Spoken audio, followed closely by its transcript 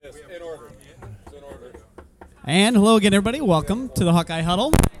And hello again, everybody. Welcome to the Hawkeye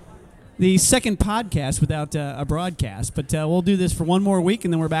Huddle, the second podcast without a broadcast. But we'll do this for one more week,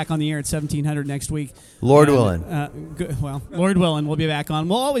 and then we're back on the air at 1700 next week. Lord willing. Lord willing, we'll be back on.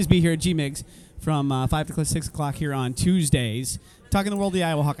 We'll always be here at G-Migs from 5 to 6 o'clock here on Tuesdays, talking the world of the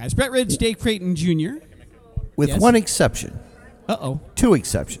Iowa Hawkeyes. Brett Ridge, Dave Creighton Jr. With one exception. Uh-oh. Two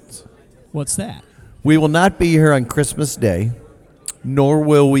exceptions. What's that? We will not be here on Christmas Day, nor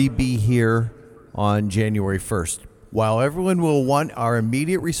will we be here on January 1st. While everyone will want our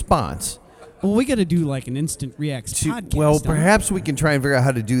immediate response. Well, we got to do like an instant reacts podcast. Well, perhaps we can try and figure out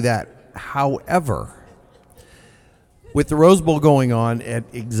how to do that. However, with the Rose Bowl going on at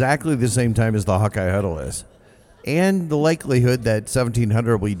exactly the same time as the Hawkeye Huddle is, and the likelihood that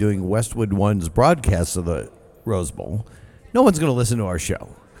 1700 will be doing Westwood One's broadcast of the Rose Bowl, no one's going to listen to our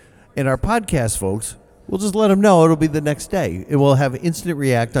show. And our podcast folks, we'll just let them know it'll be the next day. And we'll have instant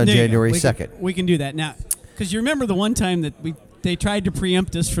react on January 2nd. We can do that. Now, because you remember the one time that they tried to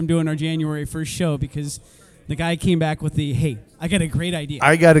preempt us from doing our January 1st show because the guy came back with hey, I got a great idea.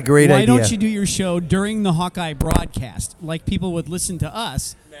 Why don't you do your show during the Hawkeye broadcast like people would listen to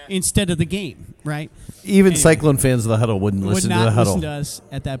us instead of the game, right? Even Cyclone fans of the Huddle wouldn't listen to the Huddle. Would not listen to us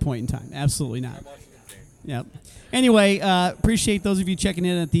at that point in time. Absolutely not. Yep. Anyway, appreciate those of you checking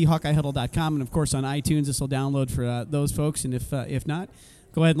in at thehawkeyehuddle.com, and of course on iTunes. This will download for those folks, and if not,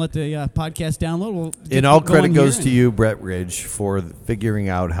 go ahead and let the podcast download. And all credit goes to you, Brett Ridge, for figuring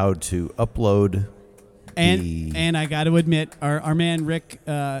out how to upload. And I got to admit, our man Rick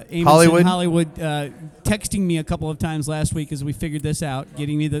Amos Hollywood, in Hollywood texting me a couple of times last week as we figured this out,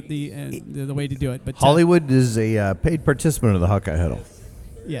 getting me the way to do it. But Hollywood is a paid participant of the Hawkeye Huddle.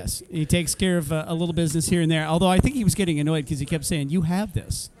 Yes, he takes care of a little business here and there. Although I think he was getting annoyed because he kept saying, "You have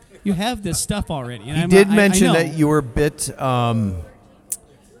this stuff already." And he did mention that you were a bit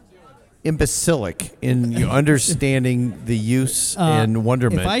imbecilic in your understanding the use and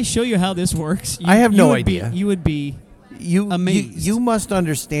wonderment. If I show you how this works, I have no idea. You would be amazed. You must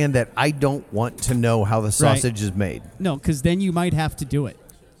understand that I don't want to know how the sausage is made. No, because then you might have to do it.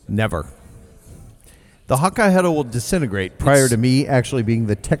 Never. The Hawkeye Huddle will disintegrate prior to me actually being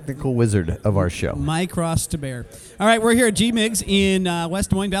the technical wizard of our show. My cross to bear. All right, we're here at G-Migs in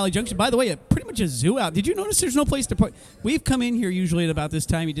West Des Moines Valley Junction. By the way, pretty much a zoo out. Did you notice there's no place to park? We've come in here usually at about this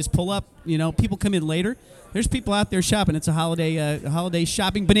time. You just pull up. People come in later. There's people out there shopping. It's a holiday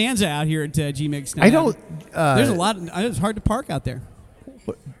shopping bonanza out here at G-Migs now. I don't. There's a lot. It's hard to park out there.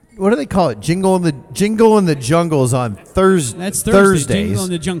 What do they call it? Jingle in the Jungle is on Thursdays. That's Thursday. Jingle in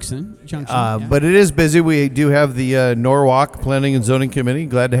the Junction. But it is busy. We do have the Norwalk Planning and Zoning Committee.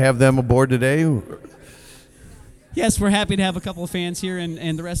 Glad to have them aboard today. Yes, we're happy to have a couple of fans here,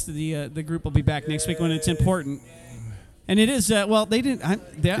 and the rest of the group will be back next week when it's important. And it is, they didn't.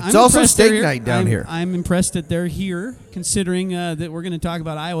 It's also steak night down here. I'm impressed that they're here, considering that we're going to talk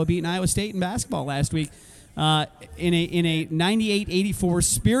about Iowa beating Iowa State in basketball last week. In a 98-84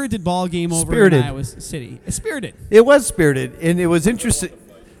 spirited ball game over in Iowa City. Spirited. It was spirited, and it was interesting.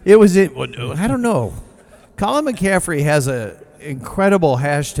 I don't know. Colin McCaffrey has an incredible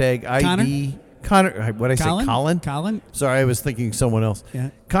hashtag ID. Connor, what did I say? Colin? Sorry, I was thinking someone else. Yeah.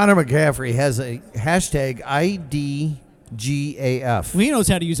 Connor McCaffrey has a hashtag IDGAF. Well, he knows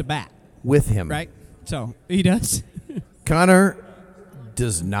how to use a bat. With him. Right? So, he does. Connor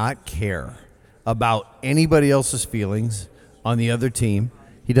does not care about anybody else's feelings on the other team.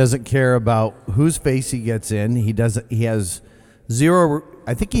 He doesn't care about whose face he gets in. He has zero.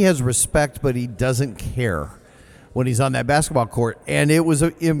 I think he has respect, but he doesn't care when he's on that basketball court. And it was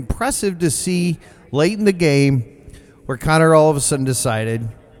impressive to see late in the game where Connor all of a sudden decided,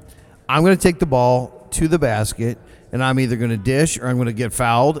 I'm going to take the ball to the basket, and I'm either going to dish or I'm going to get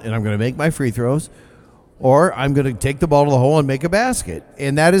fouled, and I'm going to make my free throws, or I'm going to take the ball to the hole and make a basket.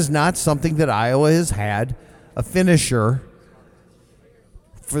 And that is not something that Iowa has had a finisher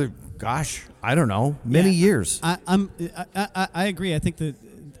for, I don't know, many years. I agree. I think that,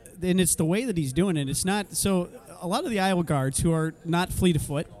 and it's the way that he's doing it. It's not, so a lot of the Iowa guards who are not fleet of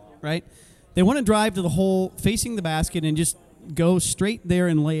foot, right? They want to drive to the hole facing the basket and just go straight there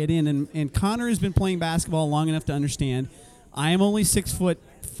and lay it in. And Connor has been playing basketball long enough to understand I am only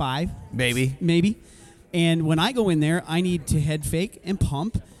 6'5", maybe. And when I go in there, I need to head fake and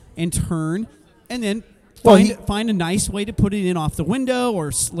pump and turn and then find a nice way to put it in off the window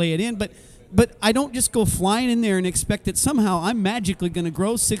or lay it in. But I don't just go flying in there and expect that somehow I'm magically going to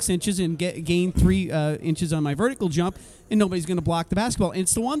grow 6 inches and gain 3 inches on my vertical jump, and nobody's going to block the basketball. And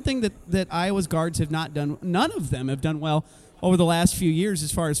it's the one thing that Iowa's guards have not done. None of them have done well over the last few years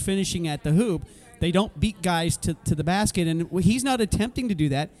as far as finishing at the hoop. They don't beat guys to the basket, and he's not attempting to do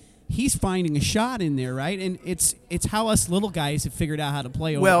that. he's finding a shot in there, right? And it's how us little guys have figured out how to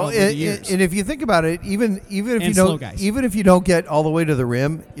play over, Well, over the years. and if you think about it, even if And slow guys. even if you don't get all the way to the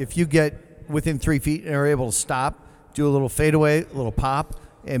rim, if you get within 3 feet and are able to stop, do a little fadeaway, a little pop,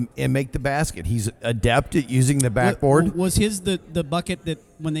 and make the basket, he's adept at using the backboard. Was his the bucket that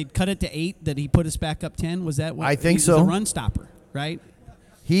when they cut it to 8 that he put us back up 10? Was that what I think he so. was a run stopper, right?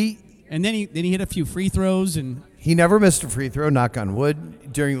 And then he hit a few free throws and. He never missed a free throw, knock on wood,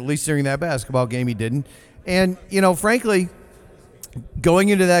 at least during that basketball game he didn't. And, frankly, going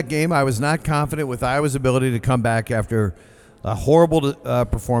into that game, I was not confident with Iowa's ability to come back after a horrible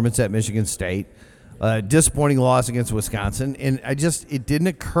performance at Michigan State, a disappointing loss against Wisconsin. And it didn't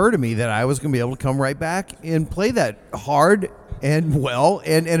occur to me that I was going to be able to come right back and play that hard and well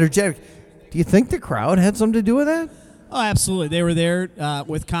and energetic. Do you think the crowd had something to do with that? Oh, absolutely. They were there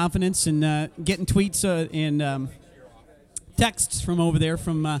with confidence and getting tweets and texts from over there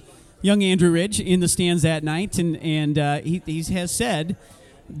from young Andrew Ridge in the stands that night. And he has said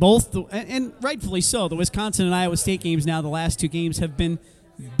both, and rightfully so, the Wisconsin and Iowa State games now, the last 2 games, have been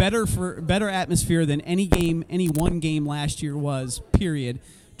better atmosphere than any one game last year was, period.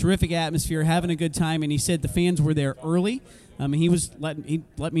 Terrific atmosphere, having a good time. And he said the fans were there early. He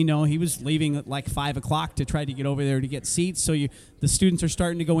let me know he was leaving at like 5 o'clock to try to get over there to get seats. So the students are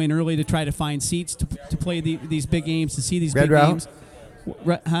starting to go in early to try to find seats to play these big games, to see these Red big route? games.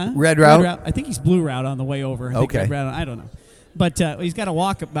 Red route? I think he's blue route on the way over. Okay. I don't know. But he's got to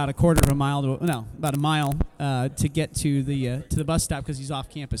walk about about a mile to get to the bus stop because he's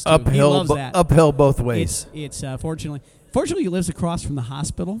off campus too. He loves that. Uphill both ways. It's fortunately he lives across from the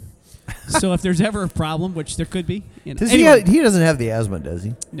hospital. So if there's ever a problem, which there could be, He doesn't have the asthma, does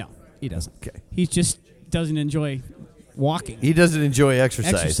he? No, he doesn't. Okay. He just doesn't enjoy walking. He doesn't enjoy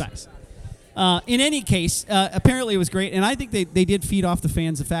exercise. In any case, apparently it was great, and I think they did feed off the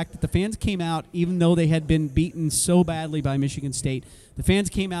fans. The fact that the fans came out, even though they had been beaten so badly by Michigan State, the fans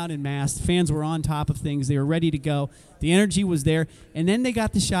came out en masse. The fans were on top of things. They were ready to go. The energy was there, and then they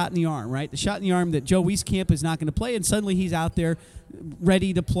got the shot in the arm, right? The shot in the arm that Joe Wieskamp is not going to play, and suddenly he's out there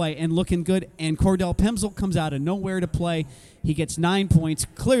ready to play and looking good, and Cordell Pemsl comes out of nowhere to play. He gets 9 points.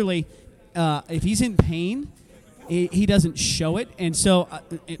 Clearly, if he's in pain, he doesn't show it, and so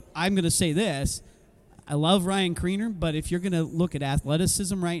I'm going to say this. I love Ryan Kriener, but if you're going to look at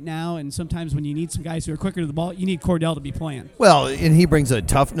athleticism right now, and sometimes when you need some guys who are quicker to the ball, you need Cordell to be playing. Well, and he brings a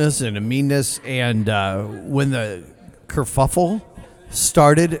toughness and a meanness, and when the kerfuffle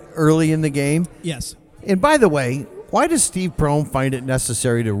started early in the game. Yes. And by the way, why does Steve Prohm find it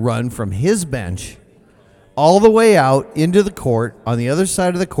necessary to run from his bench all the way out into the court on the other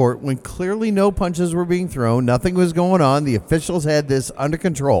side of the court when clearly no punches were being thrown, nothing was going on, the officials had this under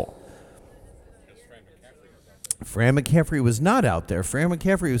control? Fran McCaffrey was not out there. Fran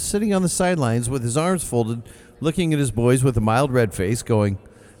McCaffrey was sitting on the sidelines with his arms folded, looking at his boys with a mild red face, going,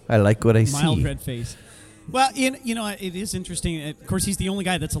 I like what I see. Mild red face. Well, it is interesting. Of course, he's the only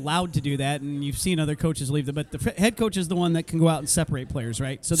guy that's allowed to do that, and you've seen other coaches leave them. But the head coach is the one that can go out and separate players,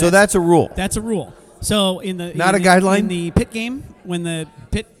 right? So that's a rule. That's a rule. So guideline? In the Pitt game, when the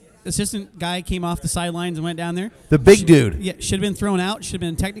Pitt assistant guy came off the sidelines and went down there, the big dude. Yeah, should have been thrown out. Should have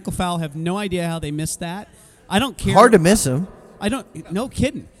been a technical foul. Have no idea how they missed that. I don't care. Hard to miss him. No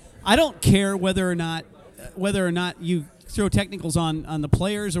kidding. I don't care whether or not you throw technicals on the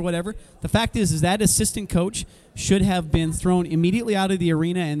players or whatever. The fact is that assistant coach should have been thrown immediately out of the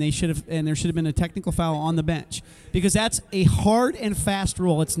arena, and there should have been a technical foul on the bench, because that's a hard and fast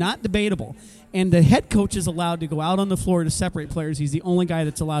rule. It's not debatable, and the head coach is allowed to go out on the floor to separate players. He's the only guy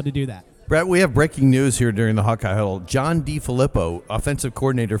that's allowed to do that. Brett, we have breaking news here during the Hawkeye Huddle. John DeFilippo, offensive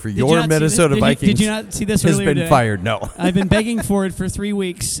coordinator for your Minnesota Vikings, did you not see this has earlier been today? fired. No. I've been begging for it for 3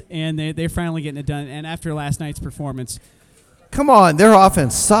 weeks, and they're finally getting it done. And after last night's performance, come on, their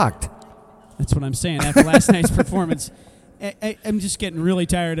offense sucked. That's what I'm saying. After last night's performance, I'm just getting really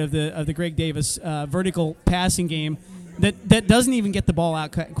tired of the Greg Davis vertical passing game that doesn't even get the ball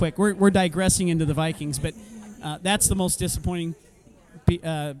out quick. We're digressing into the Vikings, but that's the most disappointing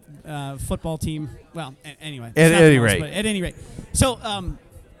football team. Well, anyway. At any rate. So,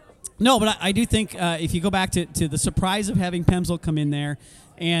 no, but I do think if you go back to the surprise of having Pemsl come in there,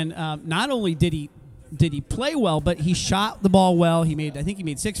 and not only did he play well, but he shot the ball well. I think he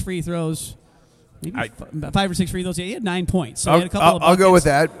made 6 free throws, maybe 5 or 6 free throws. Yeah, he had 9 points. So he had a couple of buckets. I'll go with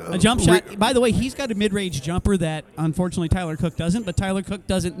that. A jump shot. By the way, he's got a mid-range jumper that unfortunately Tyler Cook doesn't, but Tyler Cook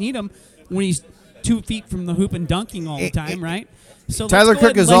doesn't need him when he's 2 feet from the hoop and dunking all the time, right? So Tyler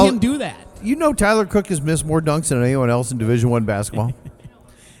Cook is let him do that. You know, Tyler Cook has missed more dunks than anyone else in Division I basketball.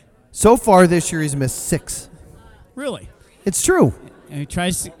 So far this year, he's missed 6. Really? It's true. And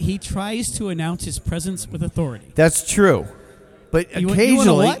he tries to announce his presence with authority. That's true. But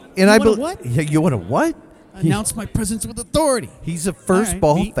occasionally, you want you want to what? Announce my presence with authority. He's a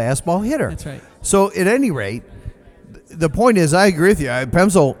fastball hitter. That's right. So at any rate, the point is, I agree with you.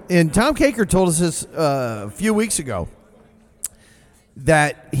 Pemsl, and Tom Kaker told us this a few weeks ago,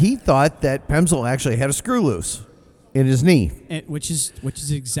 that he thought that Pemsl actually had a screw loose in his knee. Which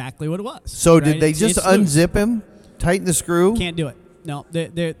is exactly what it was. So right? did they just unzip him, tighten the screw? Can't do it. No.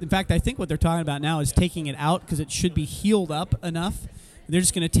 In fact, I think what they're talking about now is taking it out because it should be healed up enough. They're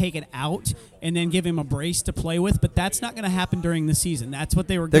just going to take it out and then give him a brace to play with, but that's not going to happen during the season. That's what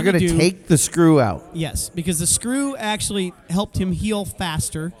they were going to do. They're going to take the screw out. Yes, because the screw actually helped him heal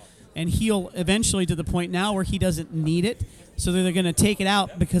faster and heal eventually to the point now where he doesn't need it. So they're going to take it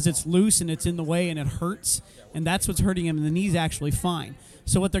out because it's loose and it's in the way and it hurts, and that's what's hurting him, and the knee's actually fine.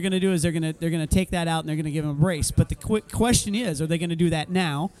 So what they're going to do is they're going to take that out and they're going to give him a brace. But the question is, are they going to do that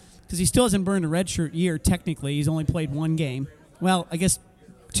now? Because he still hasn't burned a redshirt year technically. He's only played one game. Well, I guess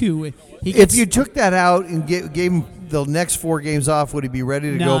 2. If you took that out and gave him the next 4 games off, would he be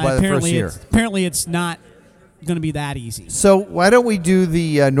ready to go by the first year? Apparently it's not going to be that easy. So why don't we do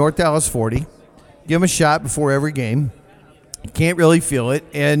the North Dallas 40, give him a shot before every game, can't really feel it,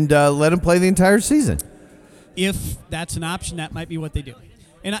 and let him play the entire season? If that's an option, that might be what they do.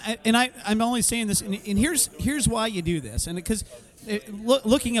 I'm only saying this, and here's why you do this, and because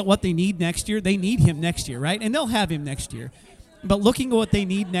looking at what they need next year, they need him next year, right? And they'll have him next year. But looking at what they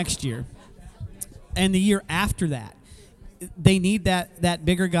need next year and the year after that, they need that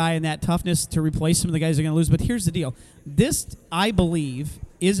bigger guy and that toughness to replace some of the guys they're going to lose. But here's the deal. This, I believe,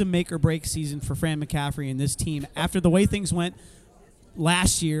 is a make-or-break season for Fran McCaffrey and this team. After the way things went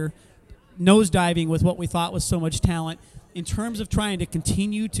last year, nosediving with what we thought was so much talent, in terms of trying to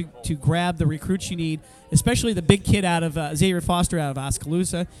continue to grab the recruits you need, especially the big kid out of Xavier Foster out of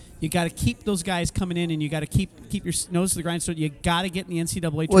Oskaloosa, you got to keep those guys coming in, and you got to keep your nose to the grindstone. You got to get in the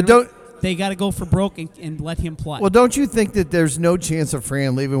NCAA tournament. They got to go for broke and let him play. Well, don't you think that there's no chance of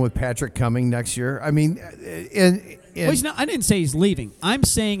Fran leaving with Patrick Cumming next year? I mean, he's not, I didn't say he's leaving. I'm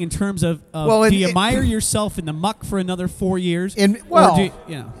saying in terms of do you mire yourself in the muck for another 4 years?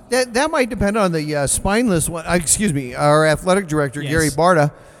 That might depend on the spineless one. Our athletic director, Gary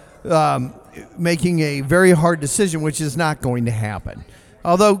Barta, making a very hard decision, which is not going to happen.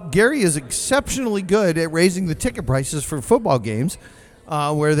 Although Gary is exceptionally good at raising the ticket prices for football games,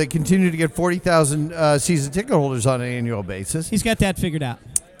 where they continue to get 40,000 season ticket holders on an annual basis. He's got that figured out.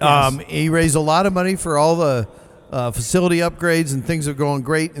 Yes. He raised a lot of money for all the facility upgrades, and things are going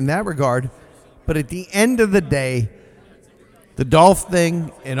great in that regard. But at the end of the day, the Dolph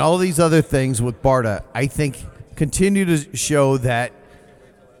thing and all these other things with Barta, I think, continue to show that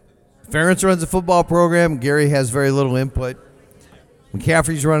Ferentz runs a football program, Gary has very little input.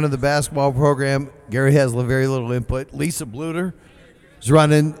 McCaffrey's running the basketball program, Gary has very little input. Lisa Bluter is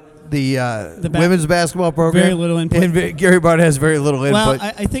running the women's basketball program. Very little input. And Gary Barta has very little input.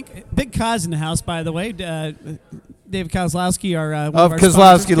 Well, I think Big Kaz in the house, by the way. David Kozlowski, of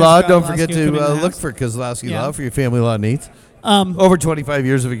Kozlowski Law. Don't forget to look for Kozlowski Law for your family law needs. Over 25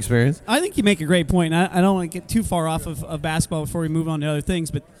 years of experience. I think you make a great point. I don't want to get too far off of basketball before we move on to other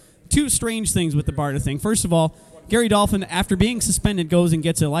things, but 2 strange things with the Barta thing. First of all, Gary Dolphin, after being suspended, goes and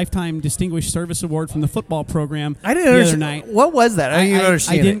gets a Lifetime Distinguished Service Award from the football program. I didn't understand. Other night. What was that? I didn't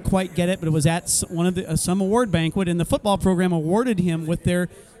understand. I didn't quite get it, but it was at one of some award banquet, and the football program awarded him with their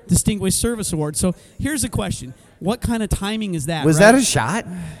Distinguished Service Award. So here's the question. What kind of timing is that? Was that a shot?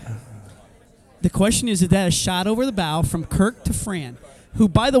 The question is that a shot over the bow from Kirk to Fran, who,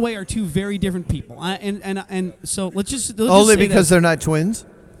 by the way, are 2 very different people. And so let's just only because they're not twins?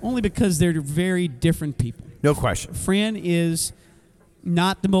 Only because they're very different people. No question. Fran is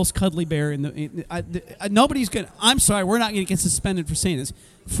not the most cuddly bear nobody's going to. I'm sorry, we're not going to get suspended for saying this.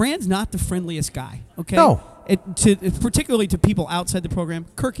 Fran's not the friendliest guy, okay? No. Particularly to people outside the program.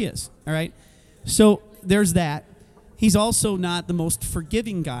 Kirk is, all right? So there's that. He's also not the most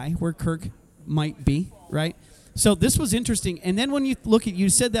forgiving guy, where Kirk might be, right? So this was interesting. And then when you look at, you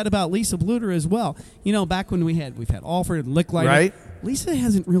said that about Lisa Bluter as well. You know, back when we've had Alfred and Licklider. Right. Lisa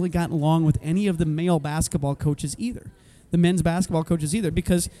hasn't really gotten along with any of the male basketball coaches either, the men's basketball coaches either,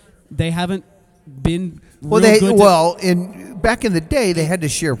 because they haven't been back in the day, they had to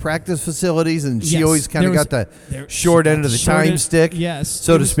share practice facilities, and she always kind of got the short end of the time stick,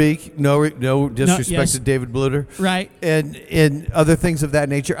 so to speak. No disrespect to David Bluter, right? And other things of that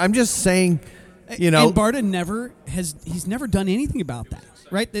nature. I'm just saying, and Barta he's never done anything about that.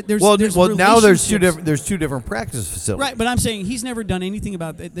 Right? Now there's two different practice facilities. Right, but I'm saying he's never done anything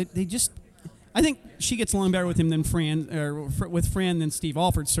about it. They just, I think she gets along better with him than with Fran than Steve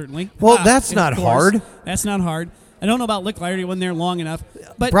Alford, certainly. Well, that's not hard. That's not hard. I don't know about Licklider. He wasn't there long enough.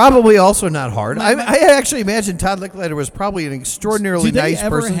 But probably also not hard. I actually imagine Todd Licklider was probably an extraordinarily nice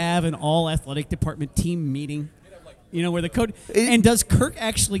person. Do they ever have an all-athletic department team meeting? Where the code... And does Kirk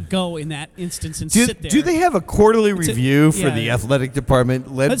actually go in that instance and sit there? Do they have a quarterly review for the athletic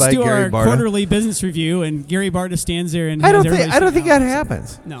department led by Gary Barta? Let's do our quarterly business review, and Gary Barta stands there and... I don't think that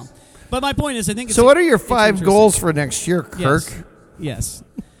happens. No. But my point is, I think it's... So what are your 5 goals for next year, Kirk? Yes.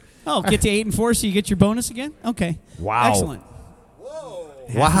 Oh, get to 8-4 so you get your bonus again? Okay. Wow. Excellent. Whoa.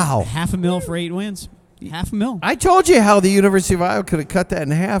 Wow. $500,000 for 8 wins. $500,000. I told you how the University of Iowa could have cut that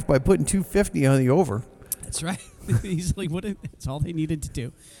in half by putting $250 on the over. That's right. Easily would have. That's all they needed to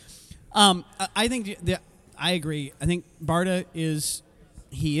do. I think I agree. I think Barta is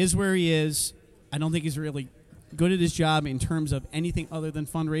where he is. I don't think he's really good at his job in terms of anything other than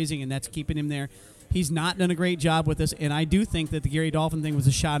fundraising, and that's keeping him there. He's not done a great job with this, and I do think that the Gary Dolphin thing was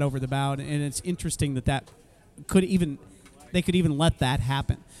a shot over the bow, and it's interesting that they could even let that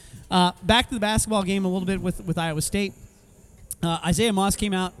happen. Back to the basketball game a little bit with Iowa State. Isaiah Moss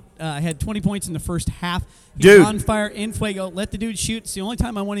came out, had 20 points in the first half. He was on fire, in fuego. Let the dude shoot. It's the only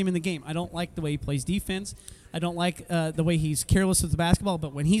time I want him in the game. I don't like the way he plays defense. I don't like the way he's careless with the basketball,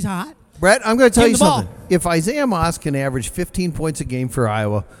 but when he's hot, Brett, I'm going to tell you something. If Isaiah Moss can average 15 points a game for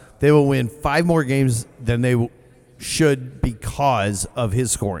Iowa, they will win 5 more games than they should because of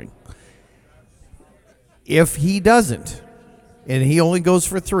his scoring. If he doesn't, and he only goes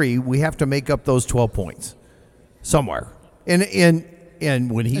for 3, we have to make up those 12 points somewhere.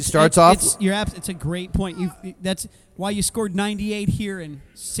 And when he starts off, it's a great point. That's why you scored 98 here and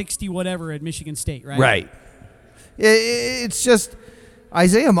 60 whatever at Michigan State, right? Right. It's just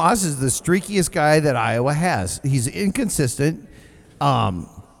Isaiah Moss is the streakiest guy that Iowa has. He's inconsistent.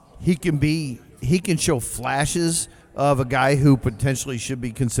 He can show flashes of a guy who potentially should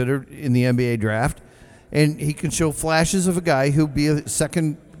be considered in the NBA draft, and he can show flashes of a guy who'd be a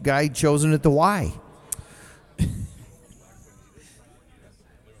second guy chosen at the Y.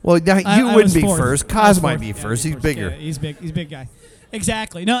 Well, you wouldn't be first. Kaz might be first. He's bigger. Yeah, he's big. He's a big guy.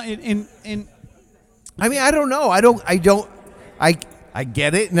 Exactly. No, and I mean, I don't know. I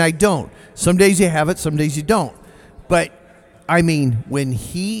get it, and I don't. Some days you have it, some days you don't. But I mean, when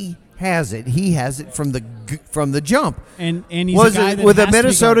he has it from the jump. And he's a guy that with has a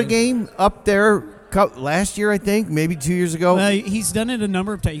Minnesota to be game up there last year, I think, maybe 2 years ago. He's done it a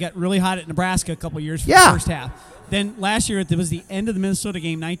number of times. He got really hot at Nebraska a couple of years for the first half. Then last year, it was the end of the Minnesota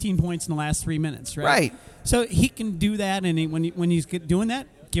game, 19 points in the last 3 minutes, right? Right. So he can do that, and when he's doing that,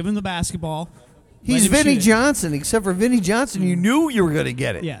 give him the basketball. He's Vinnie Johnson, except for Vinnie Johnson, you knew you were going to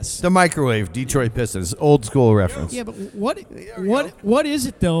get it. Yes. The microwave, Detroit Pistons, old school reference. Yeah, but what is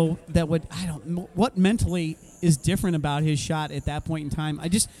it though that what mentally is different about his shot at that point in time?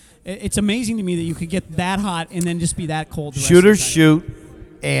 It's amazing to me that you could get that hot and then just be that cold. Shooters shoot,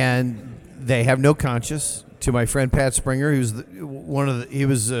 and they have no conscience. To my friend Pat Springer, he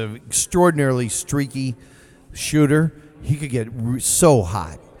was an extraordinarily streaky shooter. He could get so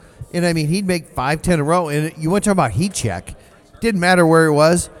hot. And, I mean, he'd make 5, 10 in a row. And you want to talk about heat check. Didn't matter where it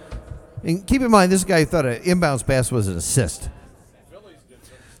was. And keep in mind, this guy thought an inbounds pass was an assist.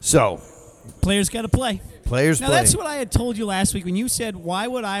 So. Players got to play. Now, that's what I had told you last week when you said, why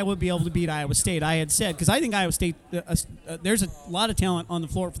would Iowa be able to beat Iowa State? I had said, because I think Iowa State, there's a lot of talent on the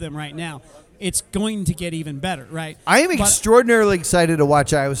floor for them right now. It's going to get even better, right? I am extraordinarily excited to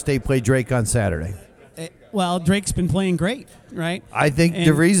watch Iowa State play Drake on Saturday. Well, Drake's been playing great, right? I think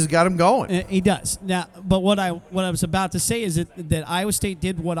DeVries has got him going. He does. Now, but what I was about to say is that Iowa State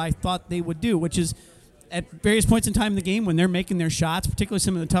did what I thought they would do, which is at various points in time in the game when they're making their shots, particularly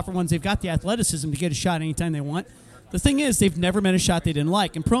some of the tougher ones, they've got the athleticism to get a shot anytime they want. The thing is, they've never met a shot they didn't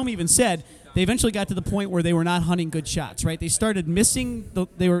like. And Prohm even said they eventually got to the point where they were not hunting good shots, right? They started missing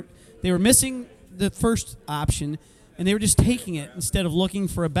they were missing the first option, and they were just taking it instead of looking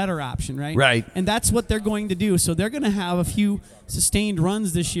for a better option, right? Right. And that's what they're going to do. So they're going to have a few sustained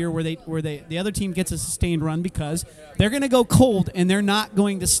runs this year where the other team gets a sustained run because they're going to go cold and they're not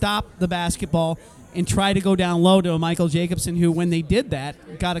going to stop the basketball and try to go down low to a Michael Jacobson who, when they did that,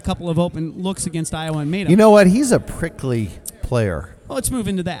 got a couple of open looks against Iowa and made them. You know what? He's a prickly player. Well, let's move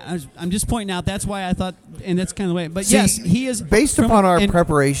into that. I'm just pointing out that's why I thought, and that's kind of the way. But yes, he is. Based upon our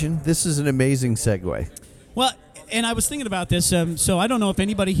preparation, this is an amazing segue. Well, and I was thinking about this. So I don't know if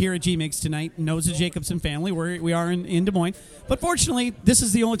anybody here at G-Mix tonight knows the Jacobson family. We are in Des Moines. But fortunately, this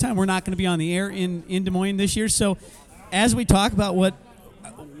is the only time we're not going to be on the air in Des Moines this year. So as we talk about what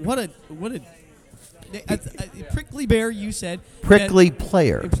a prickly bear, you said. Prickly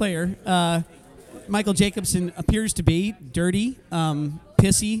player. Michael Jacobson appears to be dirty,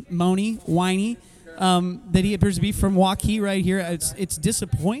 pissy, moany, whiny, that he appears to be from Waukee right here. It's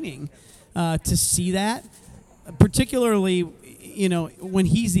disappointing to see that, particularly, when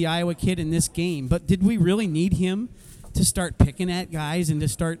he's the Iowa kid in this game. But did we really need him to start picking at guys and to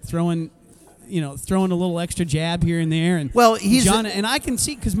start throwing a little extra jab here and there? And and I can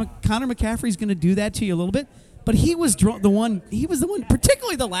see, because Connor McCaffrey's going to do that to you a little bit. But he was the one,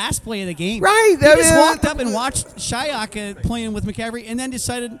 particularly the last play of the game. Right. He just walked up and watched Shayaka playing with McCaffrey and then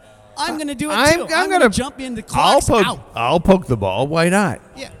decided, I'm going to do it too. I'm going to jump in. The clock's out. I'll poke the ball. Why not?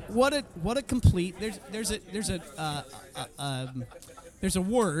 Yeah. What a complete. There's a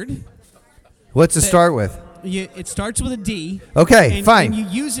word. What's it start with? It starts with a D. Okay, fine. And you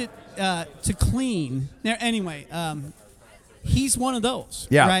use it to clean. Now, anyway, he's one of those.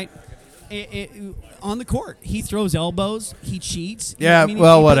 Yeah. Right. On the court, he throws elbows. He cheats. Yeah,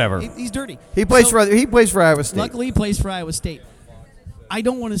 whatever. He's dirty. He plays for Iowa State. Luckily, he plays for Iowa State. I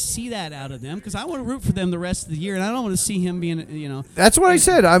don't want to see that out of them because I want to root for them the rest of the year, and I don't want to see him being, That's what I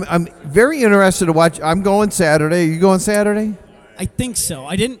said. I'm very interested to watch. I'm going Saturday. Are you going Saturday? I think so.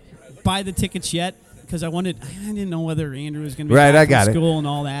 I didn't buy the tickets yet because I didn't know whether Andrew was going to be right. back I got from school and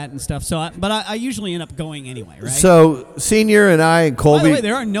all that and stuff. So, I usually end up going anyway, right? So, Senior and I and Colby. By the way,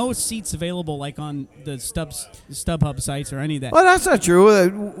 there are no seats available like on the StubHub sites or any of that. Well, that's not true.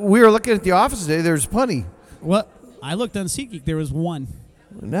 We were looking at the office today. There's plenty. What? I looked on SeatGeek. There was one.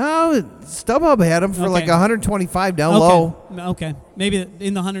 No, StubHub had them for like 125 down low. Okay, maybe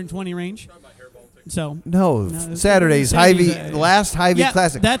in the 120 range. So no, Saturday's Hy-Vee, last Hy-Vee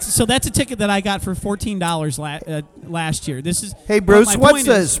Classic. That's a ticket that I got for $14 last year. This is Hey Bruce, what's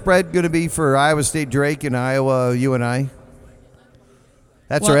the spread going to be for Iowa State Drake and Iowa UNI?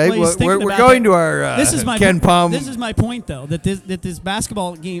 That's all right. We're going to our Ken Palm. This is my point, though, that this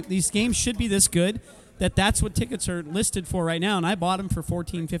basketball game, these games should be this good. That's what tickets are listed for right now, and I bought them for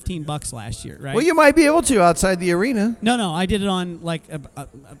 $14-15 last year, right? Well, you might be able to outside the arena. No, I did it on like a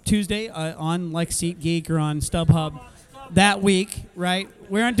Tuesday on like SeatGeek or on StubHub that week, right?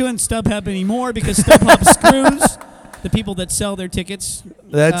 We aren't doing StubHub anymore because StubHub screws the people that sell their tickets.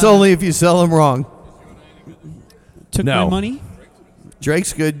 That's only if you sell them wrong. Took my money.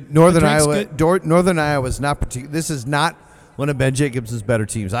 Drake's good. Northern Iowa is not particular. This is not one of Ben Jacobson's better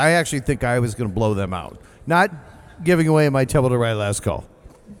teams. I actually think Iowa's going to blow them out. Not giving away my table to right last call.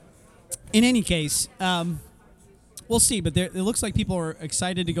 In any case, we'll see. But it looks like people are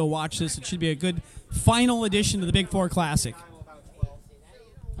excited to go watch this. It should be a good final edition of the Big Four Classic.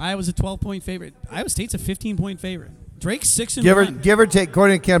 Iowa's a 12-point favorite. Iowa State's a 15-point favorite. Drake's 6-1. Give or take,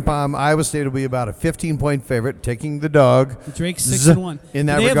 according to Ken Palm, Iowa State will be about a 15-point favorite, taking the dog. Drake's 6-1. In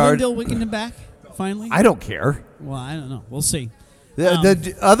that regard. Do they have Wendell Wickingham back finally? I don't care. Well, I don't know. We'll see.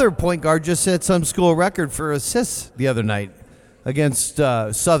 The other point guard just set some school record for assists the other night against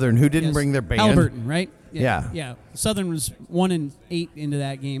Southern, who didn't bring their band. Halliburton, right? Yeah. Southern was 1-8 into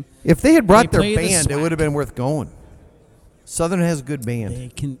that game. If they had brought their band, it would have been worth going. Southern has a good band. They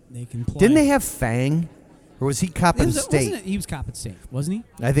can play. Didn't they have Fang? Or was he Coppin State? He was Coppin State, wasn't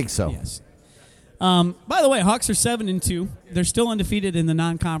he? I think so. Yes. By the way, Hawks are 7-2. They're still undefeated in the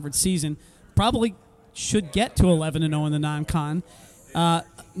non-conference season. Probably should get to 11-0 in the non-con.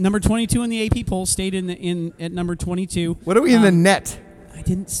 Number 22 in the AP poll, stayed at number 22. What are we in the net? I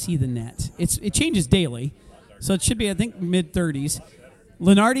didn't see the net. It changes daily, so it should be, I think, mid-30s.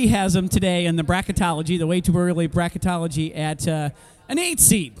 Lenardi has them today in the bracketology, the way too early bracketology, at an 8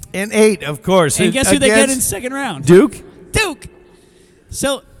 seed. An 8, of course. And guess who they get in the second round? Duke.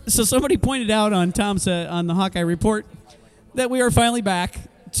 So somebody pointed out on Tom's on the Hawkeye Report that we are finally back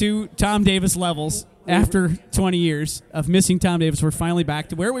to Tom Davis levels after 20 years of missing Tom Davis. We're finally back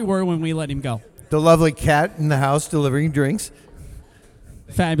to where we were when we let him go. The lovely cat in the house delivering drinks.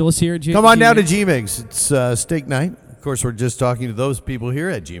 Fabulous here at Come on down to G-Migs. It's steak night. Of course, we're just talking to those people here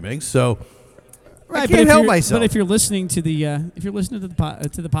at G-Migs, so I can't help myself. But if you're listening to the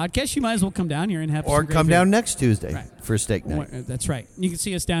podcast, you might as well come down here and have. Or come down next Tuesday for steak night. That's right. You can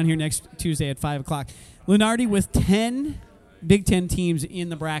see us down here next Tuesday at 5:00. Lunardi with 10 Big Ten teams in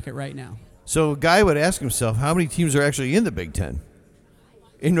the bracket right now. So a guy would ask himself, how many teams are actually in the Big Ten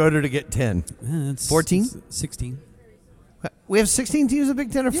in order to get 10? 14? 16. We have 16 teams in the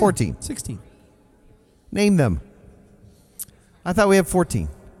Big Ten or 14? 16. Name them. I thought we had 14.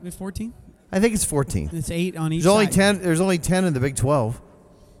 We have 14? I think it's 14. It's 8 on each side. There's only 10 in the Big 12.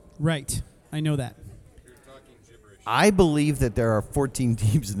 Right. I know that. I believe that there are 14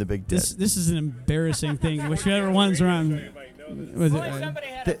 teams in the Big Ten. This is an embarrassing thing. Whichever one's around. Was it? Somebody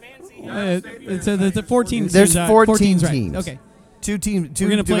had a fancy it's the 14. There's 14 14's teams. Right. Okay. Two We're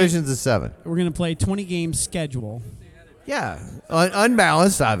gonna divisions of 7. We're going to play 20-game schedule. Yeah,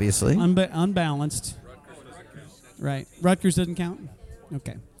 unbalanced, obviously. Unbalanced. Right. Rutgers doesn't count?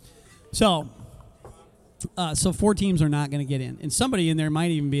 Okay. So 4 teams are not going to get in. And somebody in there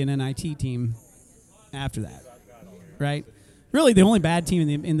might even be an NIT team after that. Right? Really, the only bad team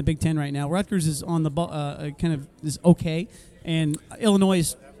in the Big Ten right now. Rutgers is on the kind of is okay, and Illinois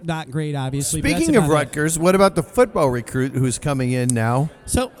is not great, obviously. Speaking of Rutgers, what about the football recruit who's coming in now?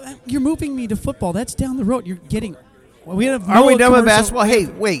 So you're moving me to football. That's down the road. You're getting. Well, we have. Are we done with basketball? Hey,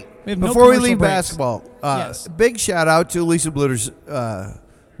 wait. Before we leave breaks. basketball, Yes. big shout out to Lisa Bluter's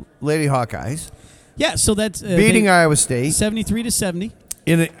Lady Hawkeyes. Yeah, so that's beating Iowa State 73-70.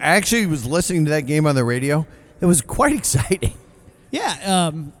 And I actually was listening to that game on the radio. It was quite exciting.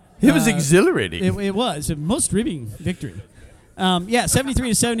 Yeah, it was exhilarating. It was a most riveting victory.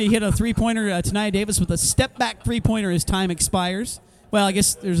 73-70. Hit a 3-pointer. Tania Davis with a step-back 3-pointer as time expires. Well, I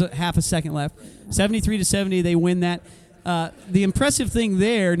guess there's half a second left. 73-70. They win that. The impressive thing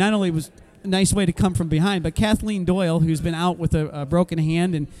there, not only was a nice way to come from behind, but Kathleen Doyle, who's been out with a broken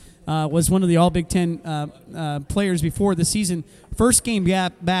hand and was one of the All Big Ten players before the season. First game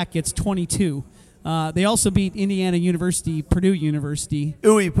back gets 22. They also beat Indiana University, Purdue University.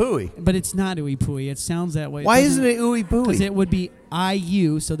 Ooey pooey. But it's not ooey pooey. It sounds that way. Why isn't it ooey pooey? Because it would be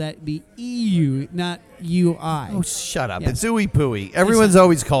IU, so that'd be EU, not UI. Oh, shut up. Yes. It's ooey pooey. Everyone's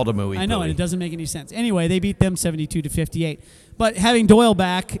always called them ooey pooey. I know, and it doesn't make any sense. Anyway, they beat them 72-58. But having Doyle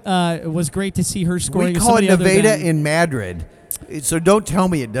back was great to see her scoring. We call it Nevada in Madrid, so don't tell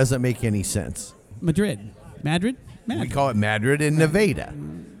me it doesn't make any sense. Madrid. We call it Madrid in Nevada.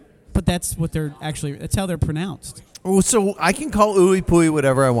 But that's what that's how they're pronounced. Oh, so I can call ooey pooey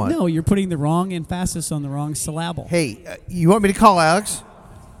whatever I want. No, you're putting the wrong emphasis on the wrong syllable. Hey, you want me to call Alex?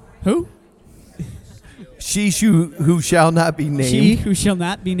 Who? She who shall not be named. She who shall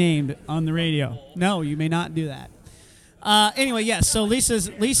not be named on the radio. No, you may not do that. Anyway, yes. So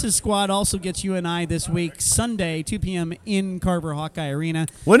Lisa's squad also gets you and I this week, Sunday, 2 p.m. in Carver Hawkeye Arena.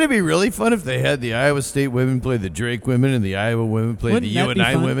 Wouldn't it be really fun if they had the Iowa State women play the Drake women and the Iowa women play the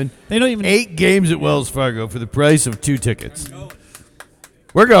UNI women? They don't even 8 games at Wells Fargo for the price of 2 tickets.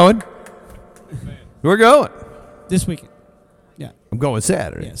 We're going. We're going this weekend. Yeah, I'm going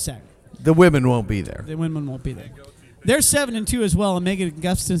Saturday. Yeah, Saturday. The women won't be there. The women won't be there. They're 7-2 as well, and Megan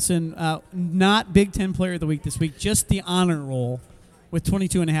Gustafson, not Big Ten Player of the Week this week, just the honor roll with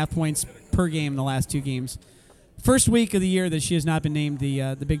 22.5 points per game in the last 2 games. First week of the year that she has not been named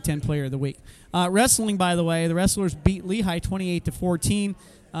the Big Ten Player of the Week. Wrestling, by the way, the wrestlers beat Lehigh 28-14.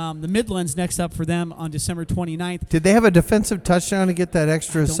 The Midlands next up for them on December 29th. Did they have a defensive touchdown to get that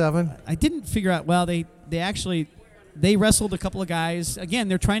extra 7? I didn't figure out. Well, they actually. They wrestled a couple of guys. Again,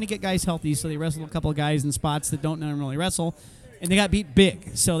 they're trying to get guys healthy, so they wrestled a couple of guys in spots that don't normally wrestle, and they got beat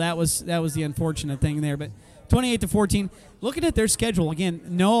big. So that was the unfortunate thing there. But 28-14. Looking at their schedule again,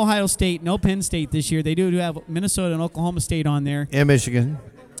 no Ohio State, no Penn State this year. They do have Minnesota and Oklahoma State on there, and Michigan.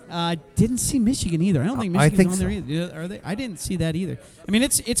 Didn't see Michigan either. I don't think Michigan's on there either. Are they? I didn't see that either. I mean,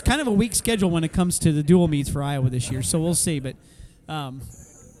 it's kind of a weak schedule when it comes to the dual meets for Iowa this year. So we'll see. But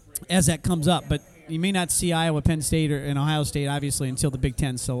as that comes up, but. You may not see Iowa, Penn State, and Ohio State, obviously, until the Big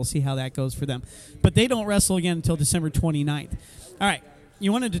Ten, so we'll see how that goes for them. But they don't wrestle again until December 29th. All right,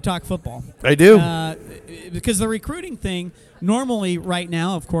 you wanted to talk football. I do. Because the recruiting thing, normally right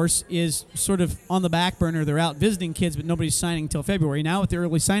now, of course, is sort of on the back burner. They're out visiting kids, but nobody's signing until February. Now with the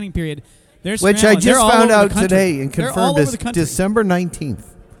early signing period, which I just found out today and confirmed is December 19th.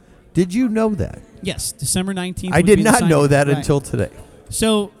 Did you know that? Yes, December 19th. I did not know that until today.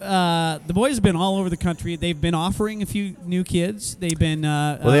 So the boys have been all over the country. They've been offering a few new kids. They've been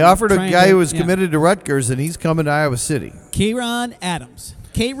they offered a guy who was committed to Rutgers, and he's coming to Iowa City. Kayron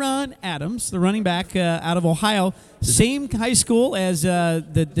Adams, the running back out of Ohio, same high school as the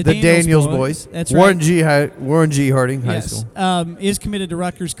Daniels boys. That's Warren right. Warren G. Harding High School is committed to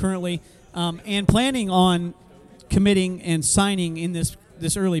Rutgers currently, and planning on committing and signing in this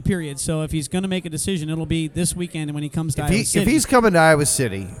early period. So if he's going to make a decision, it'll be this weekend when he comes to Iowa City. If he's coming to Iowa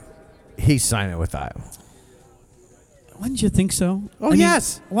City, he's signing with Iowa. Wouldn't you think so? Oh,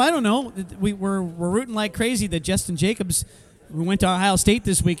 yes. Well, I don't know. We're rooting like crazy that Justin Jacobs, who went to Ohio State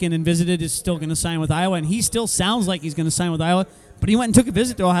this weekend and visited, is still going to sign with Iowa, and he still sounds like he's going to sign with Iowa, but he went and took a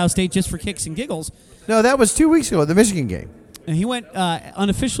visit to Ohio State just for kicks and giggles. No, that was 2 weeks ago, the Michigan game. And he went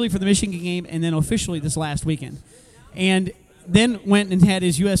unofficially for the Michigan game and then officially this last weekend. And then went and had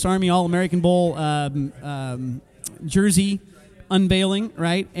his U.S. Army All-American Bowl jersey unveiling,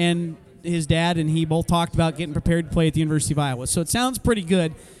 right? And his dad and he both talked about getting prepared to play at the University of Iowa. So it sounds pretty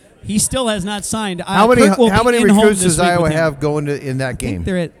good. He still has not signed. How many recruits does Iowa him. have going to in that game? I think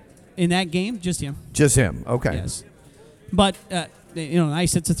they're in that game, just him. Just him. Okay. Yes. But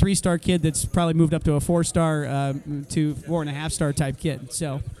nice. It's a 3-star kid that's probably moved up to a 4-star to 4.5-star type kid.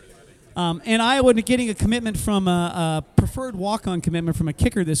 So, and Iowa getting a commitment from a preferred walk-on commitment from a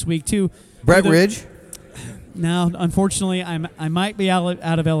kicker this week too. Brett Ridge. Now, unfortunately, I might be out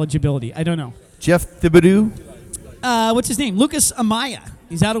of eligibility. I don't know. Jeff Thibodeau. What's his name? Lucas Amaya.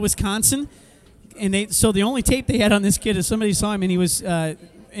 He's out of Wisconsin, and so the only tape they had on this kid is somebody saw him and he was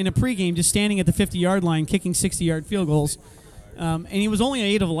in a pregame just standing at the 50-yard line kicking 60-yard field goals, and he was only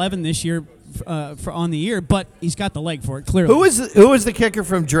 8 of 11 this year on the year, but he's got the leg for it clearly. Who was the kicker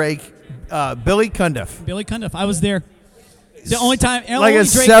from Drake? Billy Cundiff. Billy Cundiff. I was there. The only time, like a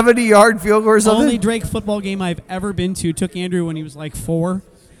 70-yard field goal or something. Only Drake football game I've ever been to. Took Andrew when he was like 4.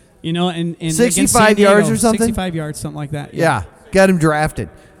 And 65 yards or something. 65 yards, something like that. Yeah. Got him drafted.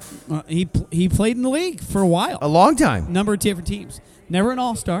 He played in the league for a while. A long time. Number of different teams. Never an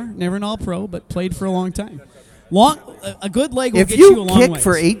all-star, never an all-pro, but played for a long time. A good leg will get you a long way. If you kick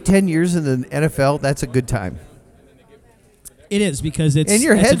for 8-10 years in the NFL, that's a good time. It is because it's and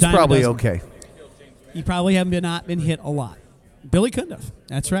your head's probably okay. You probably haven't not been hit a lot. Billy Cundiff.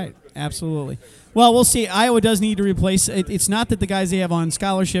 That's right. Absolutely. Well, we'll see. Iowa does need to replace. It's not that the guys they have on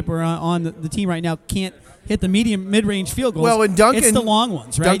scholarship or on the team right now can't hit the mid-range field goals. Well, and Duncan, it's the long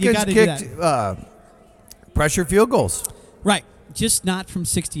ones, right? Duncan's you got to kicked do that. Pressure field goals. Right. Just not from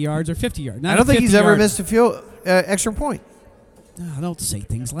 60 yards or 50 yards. I don't think he's ever missed a extra point. No, don't say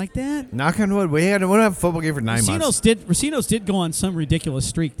things like that. Knock on wood. We don't have a football game for 9 months. Racinos did go on some ridiculous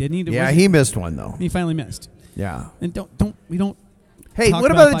streak, didn't he? Yeah, he missed one though. He finally missed. Yeah. And we don't. Hey,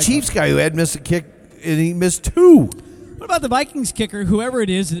 what about the Chiefs guy who had missed a kick and he missed 2? What about the Vikings kicker, whoever it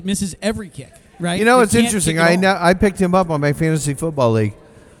is, that misses every kick? Right. You know, it's interesting. I picked him up on my fantasy football league.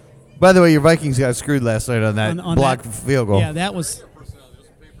 By the way, your Vikings got screwed last night on that blocked field goal. Yeah, that was.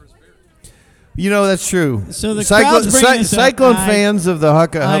 You know, that's true. So the Cyclone fans of the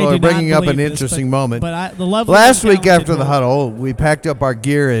Huddle are bringing up an interesting moment. But the level last week after the Huddle, we packed up our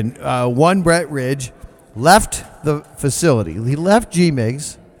gear and one Brett Ridge left the facility. He left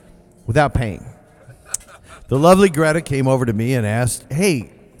G-Migs without paying. The lovely Greta came over to me and asked,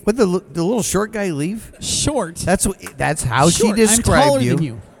 "Hey, would the little short guy leave?" Short. That's how short. she described I'm taller than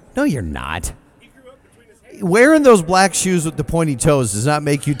you. No, you're not. Wearing those black shoes with the pointy toes does not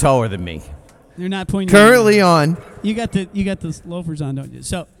make you taller than me. You're not pointing. Currently on. You got the loafers on, don't you?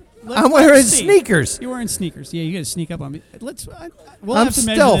 So I'm wearing sneakers. You're wearing sneakers. Yeah, you got to sneak up on me. We'll I'm have to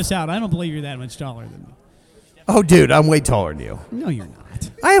measure this out. I don't believe you're that much taller than me. Oh, dude, I'm way taller than you. No, you're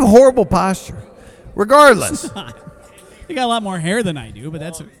not. I have horrible posture. Regardless. You got a lot more hair than I do, but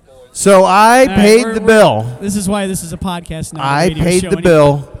that's. So I paid the bill. This is why this is a podcast, not a I radio paid show the anyway.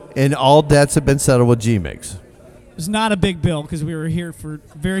 bill, and all debts have been settled with G-Mix. It was not a big bill because we were here for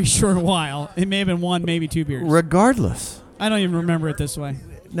a very short while. It may have been 1, maybe 2 beers. Regardless. I don't even remember it this way.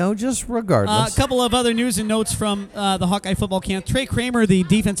 No, just regardless. A couple of other news and notes from the Hawkeye football camp. Trey Kramer, the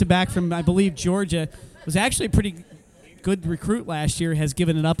defensive back from, I believe, Georgia, was actually a pretty good recruit last year, has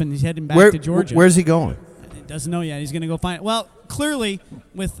given it up, and he's heading back to Georgia. Where's he going? Doesn't know yet. He's going to go find it. Well, clearly,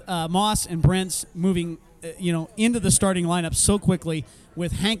 with Moss and Brents moving into the starting lineup so quickly,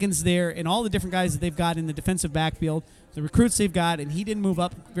 with Hankins there and all the different guys that they've got in the defensive backfield, the recruits they've got, and he didn't move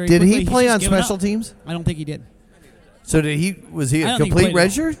up very quickly. Did he play on special teams? I don't think he did. So was he a complete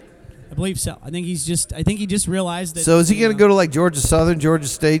redshirt? I believe so. I think he just realized that. So is he going to go to like Georgia Southern, Georgia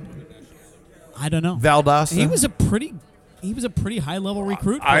State? I don't know. Valdosta? He was a pretty high level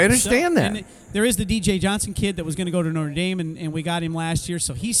recruit. I understand that. And there is the DJ Johnson kid that was going to go to Notre Dame, and we got him last year,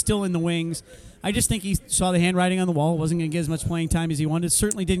 so he's still in the wings. I just think he saw the handwriting on the wall. Wasn't going to get as much playing time as he wanted.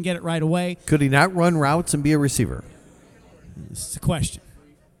 Certainly didn't get it right away. Could he not run routes and be a receiver? It's a question.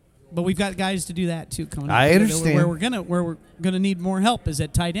 But we've got guys to do that too coming up. I understand. Where we're gonna need more help is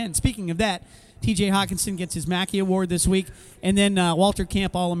at tight end. Speaking of that, T.J. Hawkinson gets his Mackey Award this week, and then Walter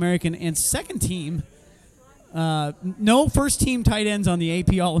Camp All-American and second team. No first-team tight ends on the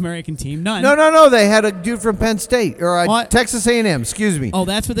AP All-American team. None. No. They had a dude from Penn State or Texas A&M. Excuse me. Oh,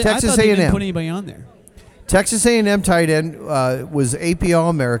 that's what they. Texas I thought they A&M. didn't put anybody on there. Texas A&M tight end was AP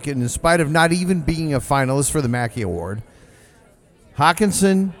All-American in spite of not even being a finalist for the Mackey Award.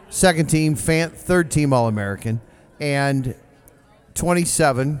 Hawkinson, second team, Fant, third team All-American, and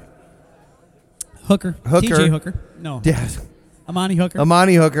 27. Hooker. TJ Hooker. No. Yeah. Amani Hooker.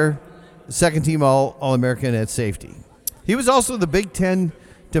 Amani Hooker, second team All-American at safety. He was also the Big Ten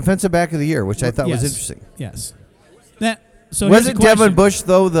Defensive Back of the Year, which I thought was interesting. Yes. Wasn't Devin Bush,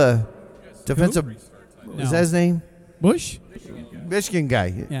 though, the defensive... No. Is that his name? Bush? Michigan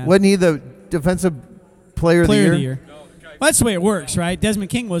guy. Yeah. Wasn't he the defensive player of the year? Well, that's the way it works, right? Desmond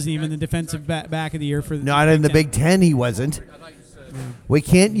King wasn't even the defensive back of the year for the Not in the Big Ten, he wasn't. We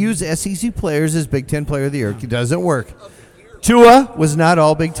can't use SEC players as Big Ten player of the year. It doesn't work. Tua was not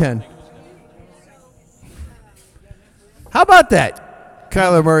all Big Ten. How about that?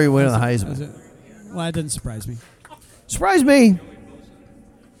 Kyler Murray winning the Heisman. Well, that doesn't surprise me. Surprised me.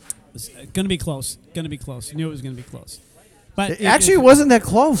 It's going to be close. Going to be close. Knew it was going to be close. But It wasn't that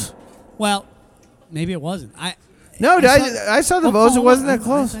close. Well, maybe it wasn't. I saw the votes. It wasn't that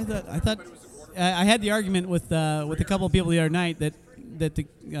close. I thought I had the argument with a couple of people the other night that the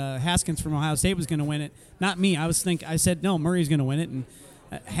Haskins from Ohio State was going to win it. Not me. I said no, Murray's going to win it. And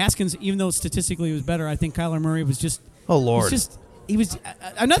Haskins, even though statistically he was better, I think Kyler Murray was just. Oh Lord. He was.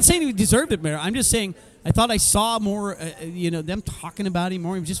 I'm not saying he deserved it better. I'm just saying I thought I saw more. Them talking about him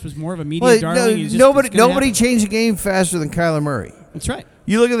more. He just was more of a media darling. Nobody changed the game faster than Kyler Murray. That's right.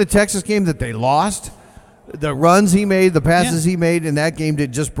 You look at the Texas game that they lost. The runs he made, the passes he made in that game to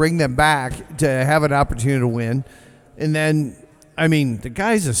just bring them back to have an opportunity to win. And then, the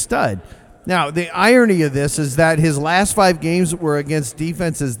guy's a stud. Now, the irony of this is that his last 5 games were against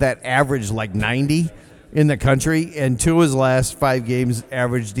defenses that averaged like 90 in the country, and Tua's last 5 games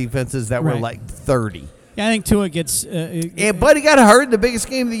averaged defenses that were like 30. Yeah, I think Tua gets... but he got hurt in the biggest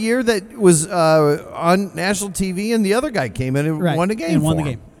game of the year that was on national TV, and the other guy came in and won the game and won the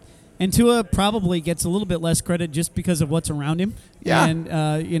game. And Tua probably gets a little bit less credit just because of what's around him. Yeah. And,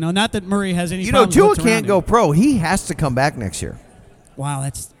 not that Murray has any problems Tua with what's can't around go pro. He has to come back next year. Wow,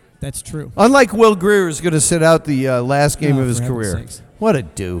 that's true. Unlike Will Greer is going to sit out the last game of his career. Sakes. What a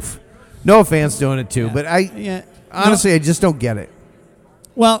doof. No fans doing it too, but honestly, I just don't get it.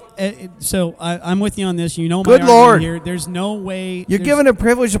 Well, so I'm with you on this. You know my Good argument Lord. here. There's no way. You're given a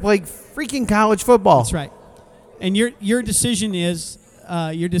privilege to play freaking college football. That's right. And your decision is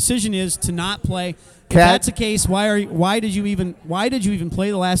to not play. If Cat. that's the case, why did you even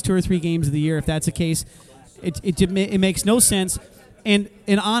play the last 2 or 3 games of the year? If that's the case, it makes no sense. And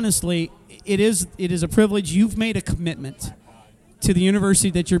honestly, it is a privilege. You've made a commitment to the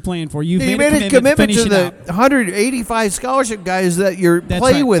university that you're playing for. You've made a commitment to the 185 scholarship guys that you're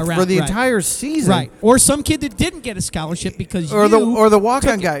playing with for the entire season. Right. Or some kid that didn't get a scholarship because the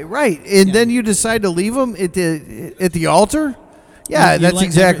walk-on guy. Right. And then you decide to leave him at the altar? Yeah, that's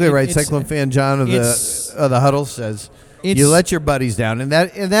exactly right. Cyclone fan John of the Huddle says you let your buddies down, and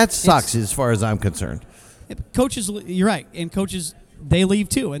that sucks as far as I'm concerned. Coaches, you're right, and coaches they leave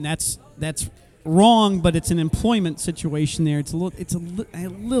too, and that's wrong. But it's an employment situation there. It's a little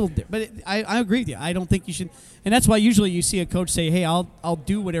different. But I agree with you. I don't think you should, and that's why usually you see a coach say, "Hey, I'll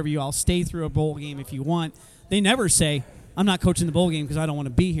do whatever I'll stay through a bowl game if you want." They never say, "I'm not coaching the bowl game because I don't want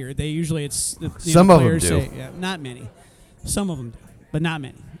to be here." They usually some of them do. Say, not many. Some of them do, but not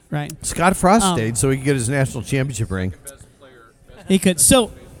many, right? Scott Frost stayed so he could get his national championship ring. He could.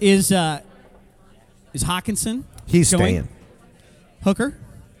 So is Hawkinson? He's going? staying. Hooker?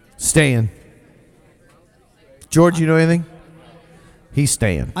 Staying. George, you know anything? He's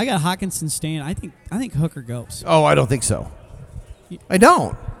staying. I got Hawkinson staying. I think Hooker goes. Oh, I don't think so. I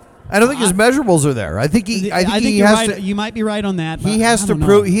don't think his measurables are there. I think he has to. You might be right on that. He has to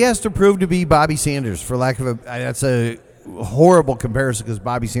prove. He has to prove to be Bobby Sanders. For lack of a, that's a horrible comparison because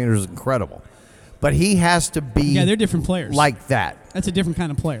Bobby Sanders is incredible, but he has to be. Yeah, they're different players. Like that. That's a different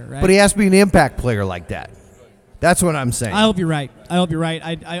kind of player, right? But he has to be an impact player like that. That's what I'm saying. I hope you're right.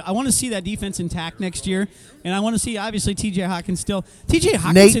 I want to see that defense intact next year, and I want to see obviously T.J. Hawkins still. T.J.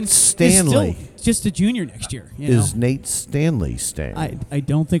 Hawkinson is still just a junior next year. Is Nate Stanley staying? I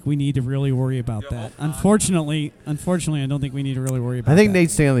don't think we need to really worry about that. Unfortunately, I don't think we need to really worry about that. I think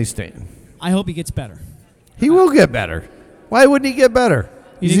Nate Stanley's staying. I hope he gets better. He will get better. Why wouldn't he get better?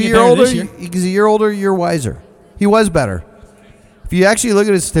 He's a year older. He's a year older, a year wiser. He was better. If you actually look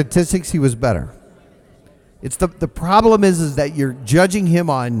at his statistics, he was better. It's the problem is that you're judging him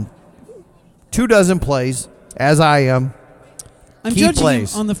on 24 plays, as I am. I'm judging him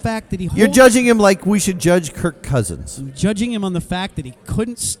on the fact that You're judging him like we should judge Kirk Cousins. I'm judging him on the fact that he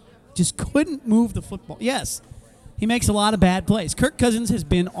couldn't move the football. Yes, he makes a lot of bad plays. Kirk Cousins has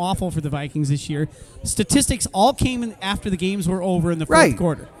been awful for the Vikings this year. Statistics all came in after the games were over in the fourth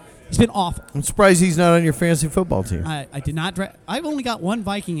quarter. He's been awful. I'm surprised he's not on your fantasy football team. I did not. I've only got one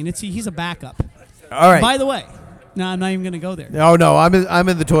Viking, and he's a backup. All right. By the way, no, I'm not even going to go there. No, I'm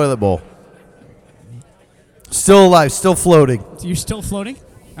in the toilet bowl. Still alive, still floating. So you're still floating?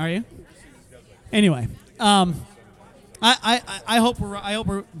 Are you? Anyway, I hope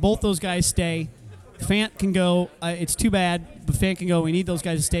both those guys stay. Fant can go. It's too bad, but Fant can go. We need those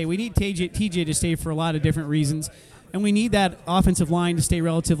guys to stay. We need TJ to stay for a lot of different reasons. And we need that offensive line to stay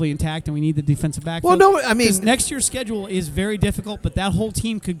relatively intact, and we need the defensive backfield. Well, no, I mean, 'cause next year's schedule is very difficult, but that whole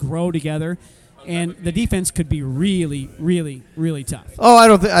team could grow together, and the defense could be really, really, really tough. Oh, I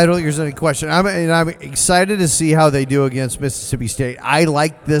don't think there's any question. I'm excited to see how they do against Mississippi State. I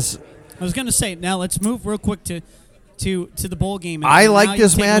like this. I was going to say, now let's move real quick to the bowl game. I now like you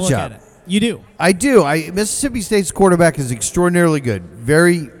this take a look matchup. at it. You do. I do. Mississippi State's quarterback is extraordinarily good.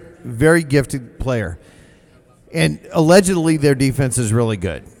 Very, very gifted player. And allegedly their defense is really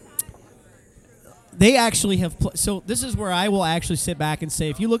good. They actually have so this is where I will actually sit back and say,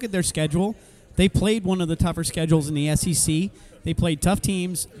 if you look at their schedule, they played one of the tougher schedules in the SEC. They played tough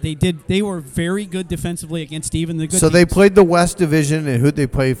teams. They were very good defensively against even the good So teams. they played the West Division, and who'd they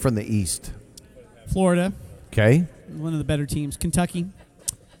play from the East? Florida, Okay. one of the better teams. Kentucky,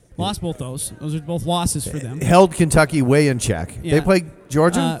 lost both those. Those are both losses for them. Held Kentucky way in check. Yeah. They played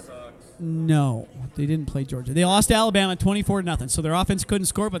Georgia? No, they didn't play Georgia. They lost to Alabama 24-0. So their offense couldn't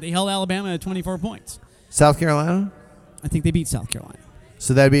score, but they held Alabama at 24 points. South Carolina? I think they beat South Carolina.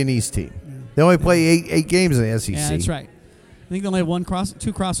 So that'd be an East team. They only play eight games in the SEC. Yeah, that's right. I think they only had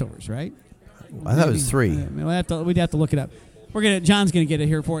two crossovers, right? I thought it was 3. Yeah, we'd have to look it up. John's gonna get it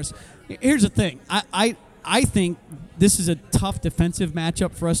here for us. Here's the thing. I think this is a tough defensive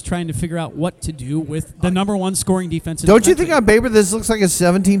matchup for us trying to figure out what to do with the number one scoring defense in the Don't you country. think on paper this looks like a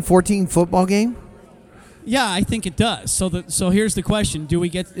 17-14 football game? Yeah, I think it does. So here's the question: do we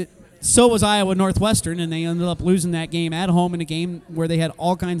get it? So was Iowa Northwestern, and they ended up losing that game at home in a game where they had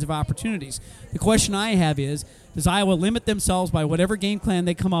all kinds of opportunities. The question I have is, does Iowa limit themselves by whatever game plan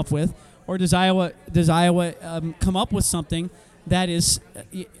they come up with, or does Iowa come up with something that is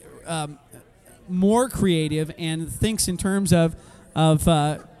more creative and thinks in terms of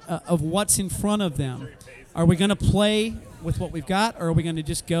what's in front of them? Are we going to play with what we've got, or are we going to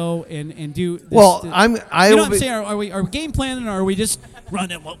just go and do this? Well, you know what I'm saying? Are we game planning, or are we just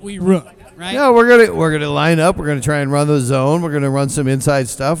running what we run, right? No, we're gonna line up. We're gonna try and run the zone. We're gonna run some inside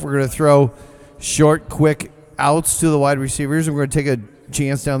stuff. We're gonna throw short, quick outs to the wide receivers, and we're gonna take a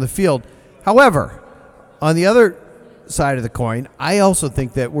chance down the field. However, on the other side of the coin, I also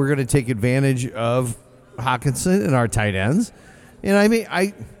think that we're gonna take advantage of Hawkinson and our tight ends. And I mean,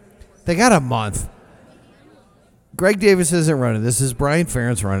 they got a month. Greg Davis isn't running this. This is Brian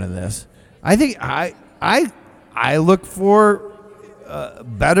Ferentz running this. I think I look for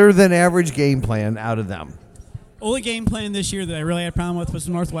better than average game plan out of them. Only game plan this year that I really had a problem with was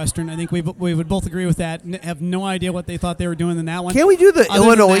Northwestern. I think we would both agree with that. Have no idea what they thought they were doing in that one. Can't we do the Other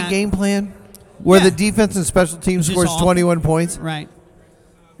Illinois than that, game plan where Yeah. the defense and special teams Just scores awful. 21 points? Right.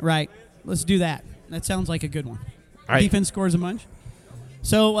 Let's do that. That sounds like a good one. All right. Defense scores a bunch.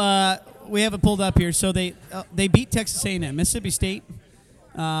 So we have it pulled up here. So they beat Texas A&M, Mississippi State.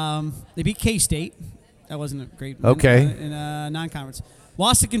 They beat K-State. That wasn't a great win. Okay. In non-conference.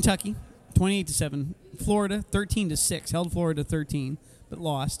 Lost to Kentucky, 28-7. Florida, 13-6. Held Florida 13, but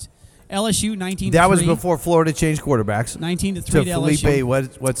lost. LSU, 19-3. That was before Florida changed quarterbacks. 19-3 To to Felipe,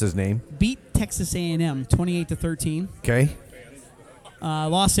 LSU. what's his name? Beat Texas A&M, 28-13. Okay.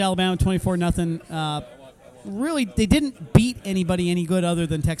 Lost to Alabama, 24-0. Really, they didn't beat anybody any good other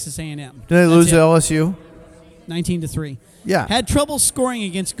than Texas A&M. Did they lose to LSU? 19-3. Yeah. Had trouble scoring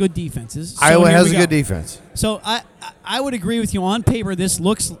against good defenses. So Iowa here has we a go. good defense. So I would agree with you. On paper, this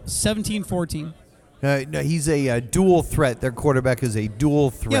looks 17-14. No, he's a dual threat. Their quarterback is a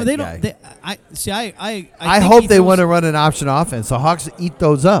dual threat Yeah, they guy. don't. I I think hope he they throws- want to run an option offense. The Hawks eat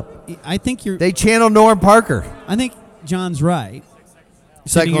those up. I think you're. They channel Norm Parker. I think John's right.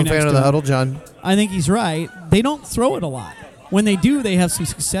 Sitting Cyclone here fan next of to the him. Huddle, John. I think he's right. They don't throw it a lot. When they do, they have some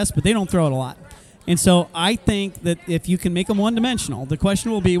success, but they don't throw it a lot. And so I think that if you can make them one-dimensional, the question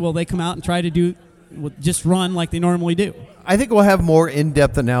will be, will they come out and try to just run like they normally do? I think we'll have more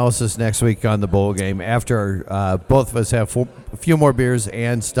in-depth analysis next week on the bowl game after both of us have a few more beers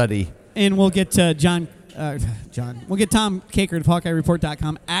and study. And we'll get John. We'll get Tom Caker of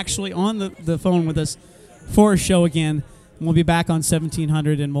HawkeyeReport.com actually on the phone with us for a show again. And we'll be back on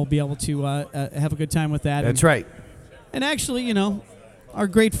 1700, and we'll be able to have a good time with that. That's right. And actually, our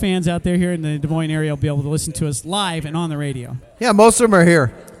great fans out there here in the Des Moines area will be able to listen to us live and on the radio. Yeah, most of them are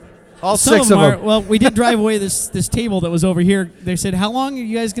here. All Some six of them of are. them. Well, we did drive away this table that was over here. They said, "How long are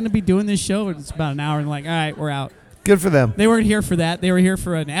you guys going to be doing this show?" And it's about an hour. And like, all right, we're out. Good for them. They weren't here for that. They were here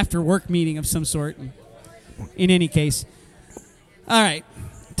for an after-work meeting of some sort. In any case, all right.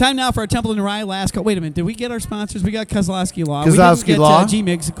 Time now for our Temple and Rye last call. Wait a minute. Did we get our sponsors? We got Kozlowski Law. Kozlowski we didn't get, Law?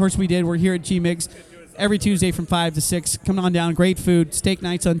 G-Migs. Of course we did. We're here at G-Migs every Tuesday from 5 to 6. Come on down. Great food. Steak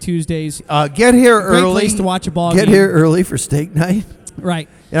nights on Tuesdays. Get here Great early. place to watch a ball Get game. here early for steak night. Right.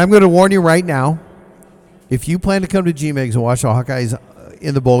 And I'm going to warn you right now, if you plan to come to G-Megs and watch the Hawkeyes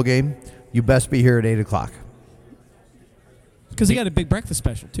in the bowl game, you best be here at 8 o'clock. Because they got a big breakfast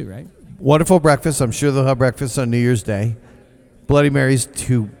special, too, right? Wonderful breakfast. I'm sure they'll have breakfast on New Year's Day. Bloody Marys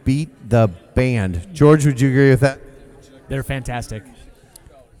to beat the band. George, would you agree with that? They're fantastic.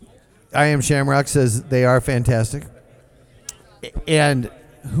 I Am Shamrock says they are fantastic. And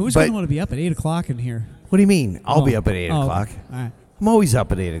who's going to want to be up at 8 o'clock in here? What do you mean? I'll be up at 8 o'clock. Okay. All right. I'm always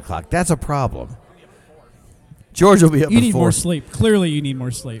up at 8 o'clock. That's a problem. George will be up You at need 4. more sleep. Clearly, you need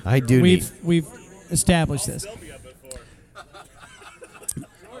more sleep. I do We've established this.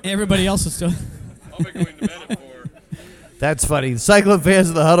 Everybody else is still. I'll be going to bed at 4. That's funny. Cyclone fans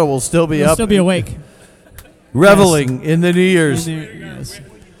of the Huddle will still be They'll up. still be awake. Reveling in the New Year's. Yes.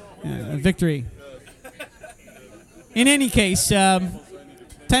 Victory. In any case, time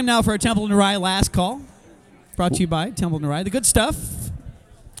now for our Temple and Rye last call. Brought to you by Temple and Rye. The good stuff.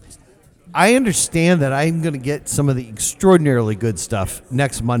 I understand that I'm going to get some of the extraordinarily good stuff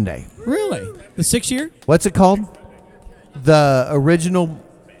next Monday. Really? The 6-year? What's it called? The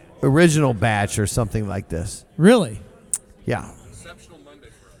original batch or something like this. Really? Yeah.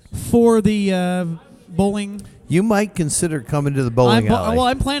 For the bowling. You might consider coming to the bowling alley. Well,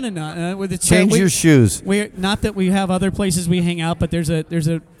 I'm planning on with the Change your shoes. We're not that we have other places we hang out, but there's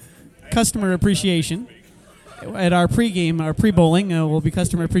a customer appreciation at our pregame, our pre-bowling. Will be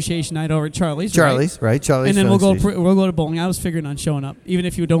customer appreciation night over at Charlie's. Charlie's. And then we'll go to bowling. I was figuring on showing up, even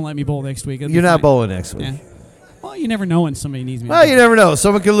if you don't let me bowl next week. You're not bowling next week. Yeah. Well, you never know when somebody needs me. Well, you never know.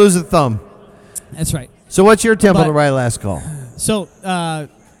 Someone could lose a thumb. That's right. So what's your Temple to Rye last call? So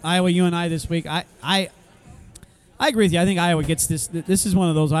Iowa UNI this week. I agree with you. I think Iowa gets this. This is one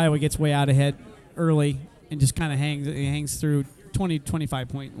of those Iowa gets way out ahead early and just kind of hangs through 20,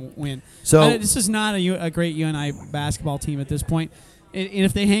 25-point win. So this is not a great UNI basketball team at this point. And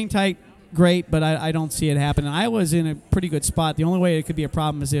if they hang tight, great, but I don't see it happening. Iowa's in a pretty good spot. The only way it could be a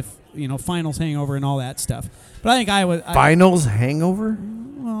problem is if finals hangover and all that stuff. But I think Iowa finals hangover.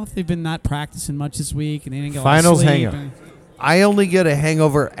 Well, if they've been not practicing much this week and they didn't get finals a lot of sleep. hangover. I only get a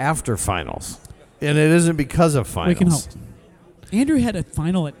hangover after finals, and it isn't because of finals. We can hope. Andrew had a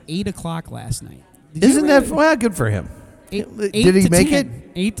final at 8 o'clock last night. Isn't that good for him? Did he make 10. it?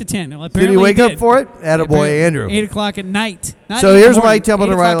 8 to 10. Well, did he wake up for it? Attaboy, Andrew. 8 o'clock at night. So here's my Temple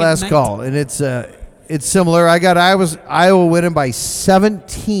to Rye last call, and it's similar. I got Iowa winning by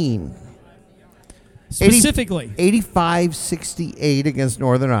 17. Specifically. 85-68 against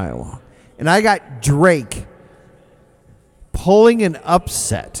Northern Iowa. And I got Drake pulling an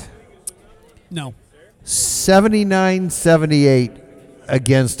upset. No. 79-78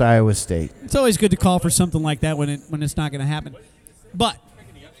 against Iowa State. It's always good to call for something like that when it's not going to happen. But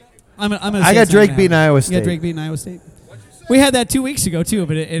I'm going to say I got Drake beating Iowa State. You got Drake beating Iowa State. We had that 2 weeks ago too,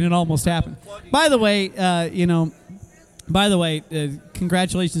 but it almost happened. By the way,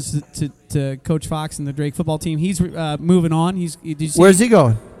 congratulations to Coach Fox and the Drake football team. He's moving on. Where's he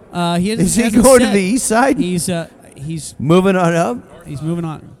going? Is he going to the east side? He's moving on up. He's moving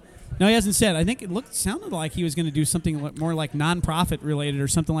on. No, he hasn't said. I think it sounded like he was going to do something more like nonprofit related or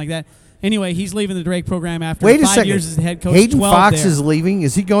something like that. Anyway, he's leaving the Drake program after 5 years as the head coach. Hayden Fox is leaving.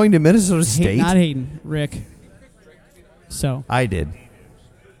 Is he going to Minnesota State? Not Hayden, Rick. So I did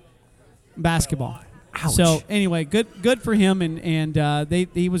basketball. Ouch. So anyway, good for him, and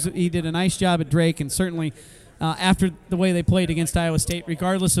he did a nice job at Drake, and certainly after the way they played against Iowa State,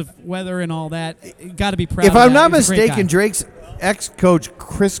 regardless of weather and all that, got to be proud. If of I'm that. not mistaken, Drake's ex-coach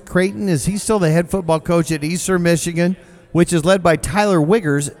Chris Creighton, is he still the head football coach at Eastern Michigan, which is led by Tyler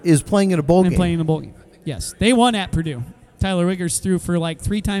Wiggers, is playing in a bowl game. Playing in a bowl game. Yes, they won at Purdue. Tyler Wiggers threw for like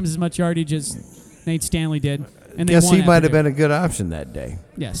 3 times as much yardage as Nate Stanley did, and they Guess won he at might have Purdue. been a good option that day.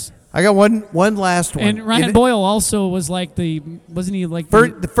 Yes. I got one last one. And Ryan Boyle also was like wasn't he like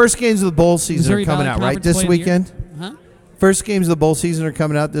the first games of the bowl season Missouri are coming Valley out, right? Conference This Player of the Year? weekend? Huh? First games of the bowl season are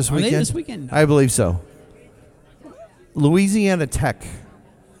coming out this Are weekend? they this weekend? No. I believe so. Louisiana Tech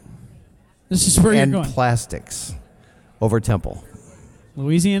This is where and you're going. Plastics over Temple.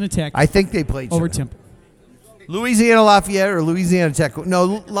 Louisiana Tech I think they played over Temple. Louisiana Lafayette or Louisiana Tech.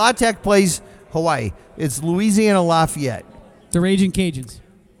 No, La Tech plays Hawaii. It's Louisiana Lafayette The Raging Cajuns.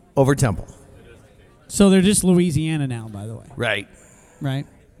 over Temple. So they're just Louisiana now, by the way. Right. Right?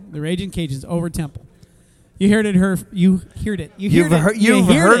 The Raging Cajuns over Temple. You heard it. You've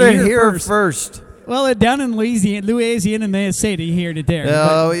heard it here first. Well, down in Louisiana, Minnesota, you heard it there.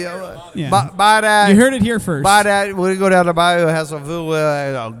 Oh, yeah. By that, You heard it here first. By that, we go down to Bayou,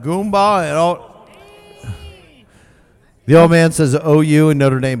 Hasselville, Goomba, and all. The old man says OU and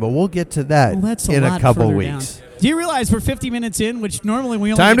Notre Dame, but we'll get to that Well, that's a in lot a couple further weeks. down. Do you realize we're 50 minutes in, which normally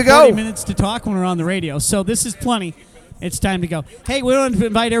we only Time get to 40 go. minutes to talk when we're on the radio. So this is plenty. It's time to go. Hey, we want to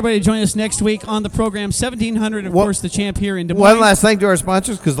invite everybody to join us next week on the program. 1700, of course, the champ here in Des Moines. One last thing to our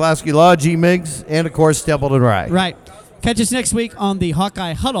sponsors, Kozlowski Law, G. Miggs, and, of course, Stapleton Rye. Right. Catch us next week on the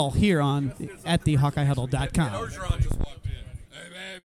Hawkeye Huddle here at the HawkeyeHuddle.com.